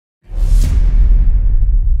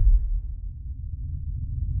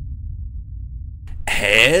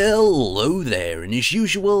Hello there, and as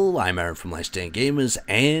usual, I'm Aaron from UncleSte Gamers,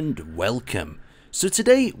 and welcome. So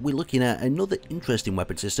today we're looking at another interesting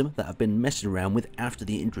weapon system that I've been messing around with after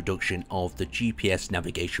the introduction of the GPS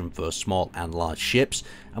navigation for small and large ships,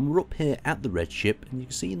 and we're up here at the red ship, and you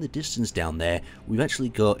can see in the distance down there we've actually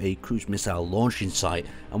got a cruise missile launching site,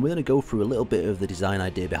 and we're going to go through a little bit of the design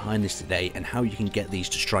idea behind this today and how you can get these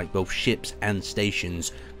to strike both ships and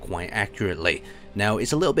stations quite accurately. Now,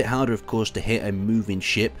 it's a little bit harder, of course, to hit a moving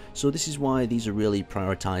ship, so this is why these are really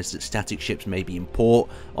prioritized at static ships, maybe in port,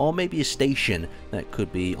 or maybe a station that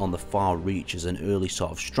could be on the far reach as an early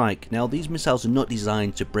sort of strike. Now, these missiles are not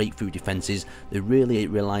designed to break through defenses. They're really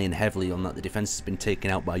relying heavily on that the defense has been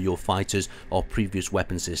taken out by your fighters or previous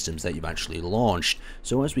weapon systems that you've actually launched.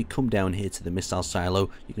 So as we come down here to the missile silo,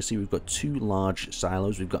 you can see we've got two large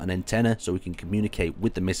silos. We've got an antenna so we can communicate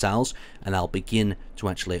with the missiles, and I'll begin to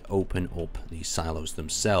actually open up these silos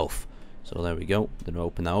themselves. So there we go, then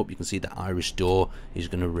open that up. You can see the iris door is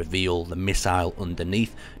going to reveal the missile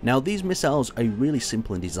underneath. Now, these missiles are really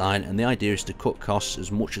simple in design, and the idea is to cut costs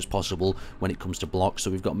as much as possible when it comes to blocks.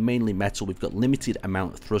 So we've got mainly metal, we've got limited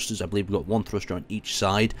amount of thrusters. I believe we've got one thruster on each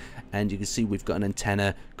side, and you can see we've got an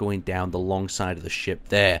antenna going down the long side of the ship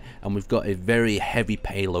there, and we've got a very heavy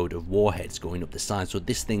payload of warheads going up the side. So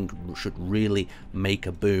this thing should really make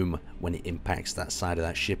a boom when it impacts that side of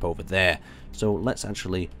that ship over there. So let's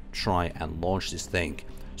actually try and launch this thing.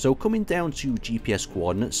 So coming down to GPS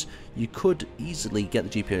coordinates, you could easily get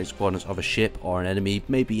the GPS coordinates of a ship or an enemy,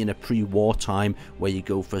 maybe in a pre-war time where you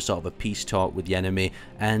go for sort of a peace talk with the enemy,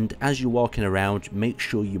 and as you're walking around, make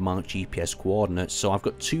sure you mark GPS coordinates. So I've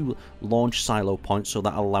got two launch silo points, so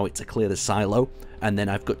that'll allow it to clear the silo, and then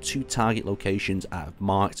I've got two target locations I've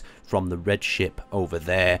marked from the red ship over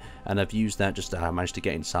there, and I've used that just to manage to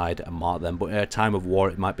get inside and mark them. But at a time of war,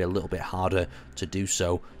 it might be a little bit harder to do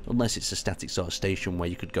so, unless it's a static sort of station where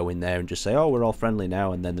you could go in there and just say, oh, we're all friendly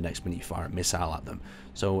now, and then the next minute you fire a missile at them.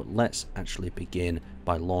 So let's actually begin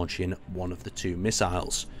by launching one of the two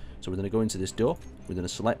missiles. So we're going to go into this door, we're going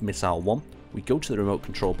to select missile 1, we go to the remote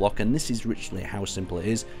control block, and this is literally how simple it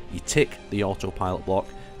is. You tick the autopilot block,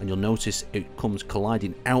 and you'll notice it comes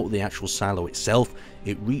colliding out of the actual silo itself.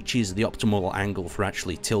 It reaches the optimal angle for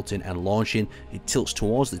actually tilting and launching. It tilts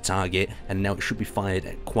towards the target, and now it should be fired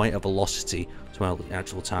at quite a velocity to the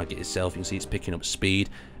actual target itself. You can see it's picking up speed,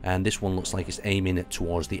 and this one looks like it's aiming it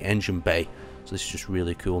towards the engine bay. So this is just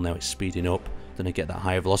really cool. Now it's speeding up, then I get that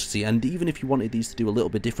higher velocity. And even if you wanted these to do a little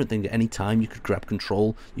bit different thing at any time, you could grab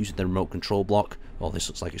control using the remote control block. Oh, this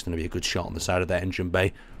looks like it's going to be a good shot on the side of that engine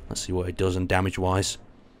bay. Let's see what it does and damage wise.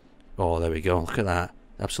 Oh, there we go, look at that.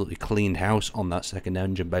 Absolutely cleaned house on that second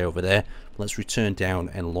engine bay over there. Let's return down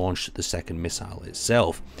and launch the second missile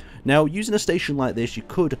itself. Now, using a station like this, you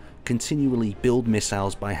could continually build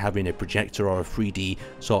missiles by having a projector or a 3D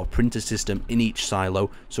sort of printer system in each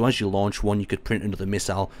silo. So as you launch one, you could print another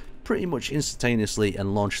missile pretty much instantaneously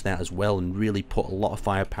and launch that as well, and really put a lot of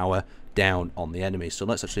firepower down on the enemy. So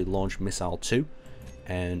let's actually launch missile 2,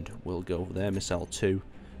 and we'll go over there, missile 2.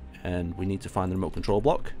 And we need to find the remote control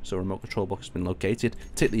block. So remote control block has been located.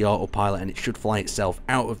 Tick the autopilot and it should fly itself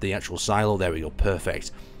out of the actual silo. There we go,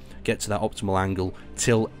 perfect. Get to that optimal angle,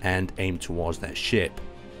 tilt and aim towards that ship.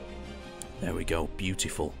 There we go,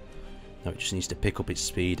 beautiful. Now it just needs to pick up its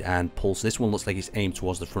speed and pulse. This one looks like it's aimed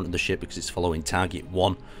towards the front of the ship because it's following target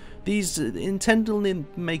 1. These, intending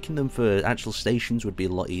making them for actual stations would be a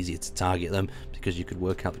lot easier to target them because you could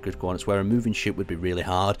work out the grid coordinates, where a moving ship would be really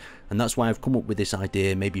hard. And that's why I've come up with this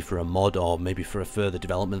idea, maybe for a mod or maybe for a further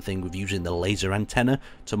development thing, with using the laser antenna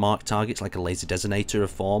to mark targets, like a laser designator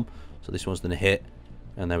of form. So this one's going to hit.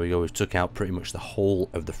 And there we go, we've took out pretty much the whole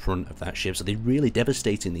of the front of that ship. So they're really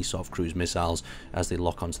devastating, these sort of cruise missiles, as they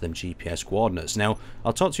lock onto them GPS coordinates. Now,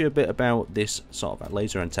 I'll talk to you a bit about this sort of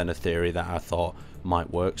laser antenna theory that I thought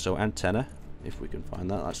might work. So antenna, if we can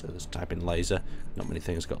find that, actually let's type in laser. Not many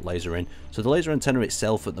things got laser in. So the laser antenna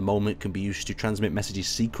itself at the moment can be used to transmit messages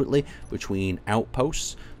secretly between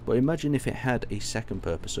outposts. But imagine if it had a second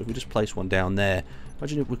purpose. So if we just place one down there,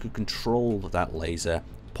 imagine if we could control that laser,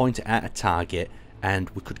 point it at a target,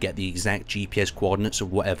 and we could get the exact GPS coordinates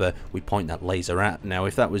of whatever we point that laser at. Now,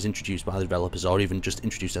 if that was introduced by the developers or even just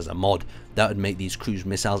introduced as a mod, that would make these cruise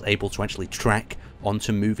missiles able to actually track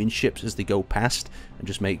onto moving ships as they go past, and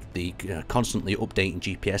just make the constantly updating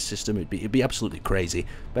GPS system. It'd be absolutely crazy.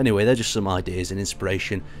 But anyway, they're just some ideas and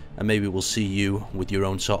inspiration, and maybe we'll see you with your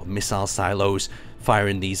own sort of missile silos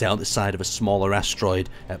firing these out the side of a smaller asteroid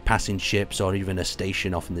at passing ships or even a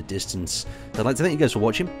station off in the distance. So I'd like to thank you guys for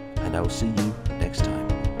watching, and I will see you next time.